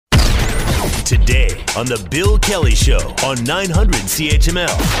Today on The Bill Kelly Show on 900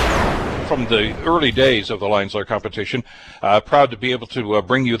 CHML. From the early days of the Lions Lair competition, proud to be able to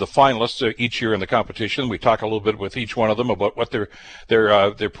bring you the finalists each year in the competition. We talk a little bit with each one of them about what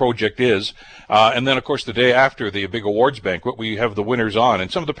their project is, and then of course the day after the big awards banquet, we have the winners on and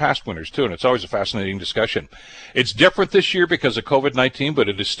some of the past winners too, and it's always a fascinating discussion. It's different this year because of COVID-19, but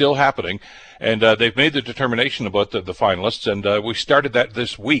it is still happening, and they've made the determination about the finalists, and we started that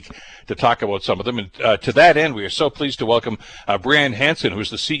this week to talk about some of them. And to that end, we are so pleased to welcome Brianne Hansen, who's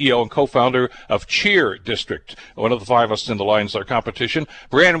the CEO and co-founder of Cheer District, one of the finalists in the Lions Lair competition.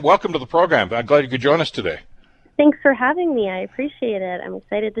 Brianne, welcome to the program. I'm glad you could join us today. Thanks for having me. I appreciate it. I'm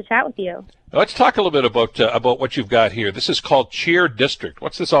excited to chat with you. Let's talk a little bit about what you've got here. This is called Cheer District.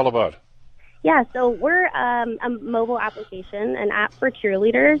 What's this all about? Yeah, so we're a mobile application, an app for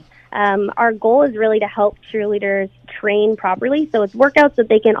cheerleaders. Our goal is really to help cheerleaders train properly. So it's workouts that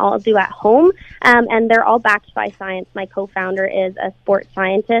they can all do at home, and they're all backed by science. My co-founder is a sports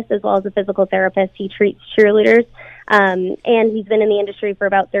scientist as well as a physical therapist. He treats cheerleaders, and he's been in the industry for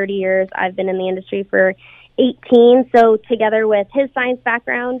about 30 years. I've been in the industry for 18. So together with his science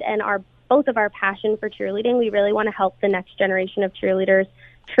background and both of our passion for cheerleading, we really want to help the next generation of cheerleaders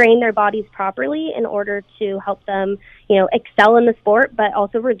train their bodies properly in order to help them, excel in the sport, but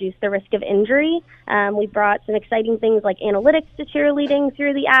also reduce the risk of injury. We brought some exciting things like analytics to cheerleading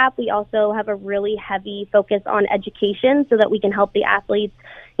through the app. We also have a really heavy focus on education so that we can help the athletes,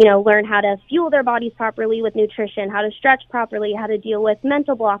 learn how to fuel their bodies properly with nutrition, how to stretch properly, how to deal with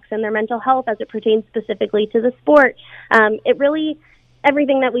mental blocks and their mental health as it pertains specifically to the sport.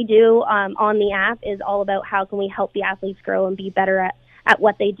 Everything that we do on the app is all about how can we help the athletes grow and be better at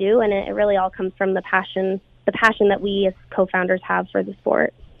what they do, and it really all comes from the passion that we as co-founders have for the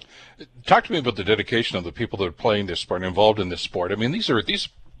sport. Talk to me about the dedication of the people that are playing this sport and involved in this sport. I mean,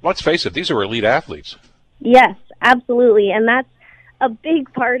 let's face it, these are elite athletes. Yes, absolutely, and that's a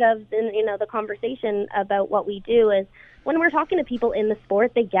big part of the conversation about what we do is when we're talking to people in the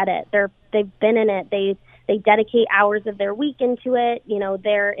sport, they get it. They've been in it. They dedicate hours of their week into it.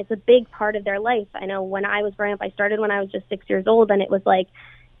 It's a big part of their life. I know when I was growing up, I started when I was just 6 years old, and it was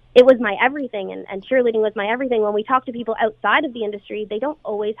my everything, and cheerleading was my everything. When we talk to people outside of the industry, they don't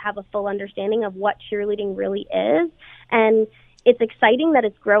always have a full understanding of what cheerleading really is. And it's exciting that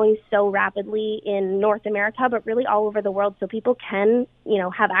it's growing so rapidly in North America, but really all over the world, so people can,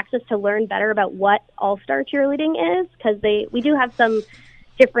 have access to learn better about what all-star cheerleading is, because we do have some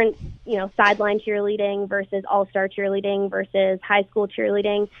different, sideline cheerleading versus all-star cheerleading versus high school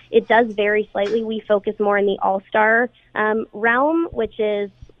cheerleading. It does vary slightly. We focus more in the all-star realm, which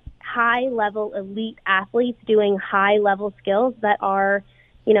is high-level elite athletes doing high-level skills that are,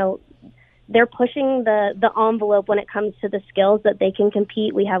 they're pushing the envelope when it comes to the skills that they can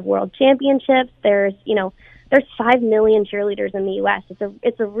compete. We have world championships. There's 5 million cheerleaders in the U.S.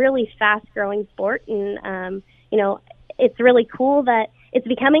 It's a really fast-growing sport, and, it's really cool that it's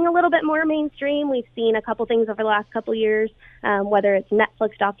becoming a little bit more mainstream. We've seen a couple things over the last couple years, whether it's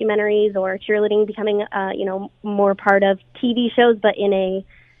Netflix documentaries or cheerleading becoming, more part of TV shows, but in a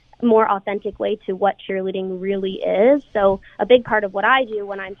more authentic way to what cheerleading really is. So a big part of what I do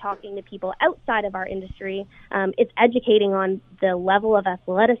when I'm talking to people outside of our industry, it's educating on the level of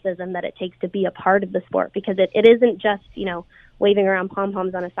athleticism that it takes to be a part of the sport, because it isn't just, waving around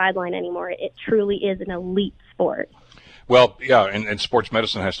pom-poms on a sideline anymore. It truly is an elite sport. Well, yeah, and sports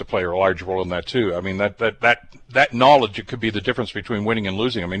medicine has to play a large role in that too. I mean, that knowledge, it could be the difference between winning and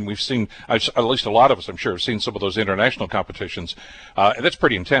losing. I mean, we've seen, at least a lot of us, I'm sure, have seen some of those international competitions, and that's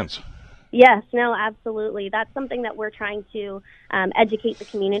pretty intense. Yes, no, absolutely. That's something that we're trying to educate the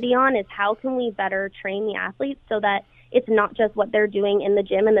community on, is how can we better train the athletes so that it's not just what they're doing in the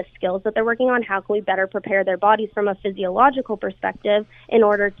gym and the skills that they're working on. How can we better prepare their bodies from a physiological perspective in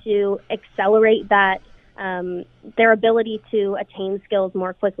order to accelerate that their ability to attain skills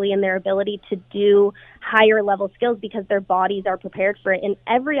more quickly and their ability to do higher level skills because their bodies are prepared for it. In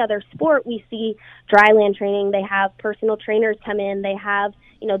every other sport, we see dryland training. They have personal trainers come in. They have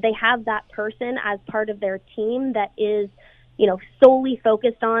that person as part of their team that is, solely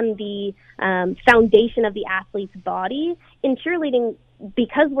focused on the foundation of the athlete's body. In cheerleading,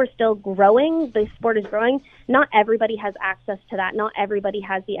 because we're still growing, the sport is growing, not everybody has access to that. Not everybody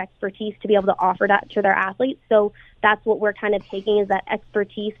has the expertise to be able to offer that to their athletes. So that's what we're kind of taking, is that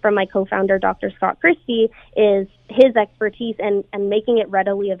expertise from my co-founder, Dr. Scott Christie, is his expertise and making it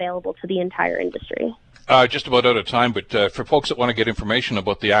readily available to the entire industry. Just about out of time, but for folks that want to get information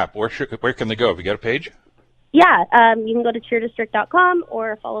about the app, where can they go? Have you got a page? Yeah, you can go to cheerdistrict.com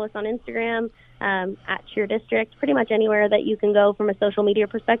or follow us on Instagram, at Cheer District. Pretty much anywhere that you can go from a social media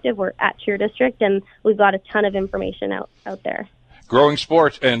perspective, we're at Cheer District, and we've got a ton of information out there. Growing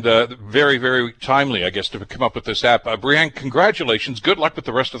sport, and very, very timely, I guess, to come up with this app. Brianne, congratulations. Good luck with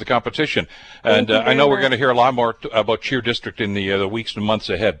the rest of the competition. And I know we're going to hear a lot more about Cheer District in the weeks and months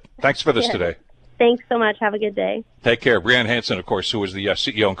ahead. Thanks for this today. Thanks so much. Have a good day. Take care. Brianne Hanson, of course, who is the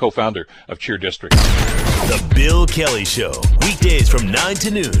CEO and co-founder of Cheer District. The Bill Kelly Show, weekdays from 9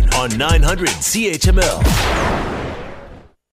 to noon on 900 CHML.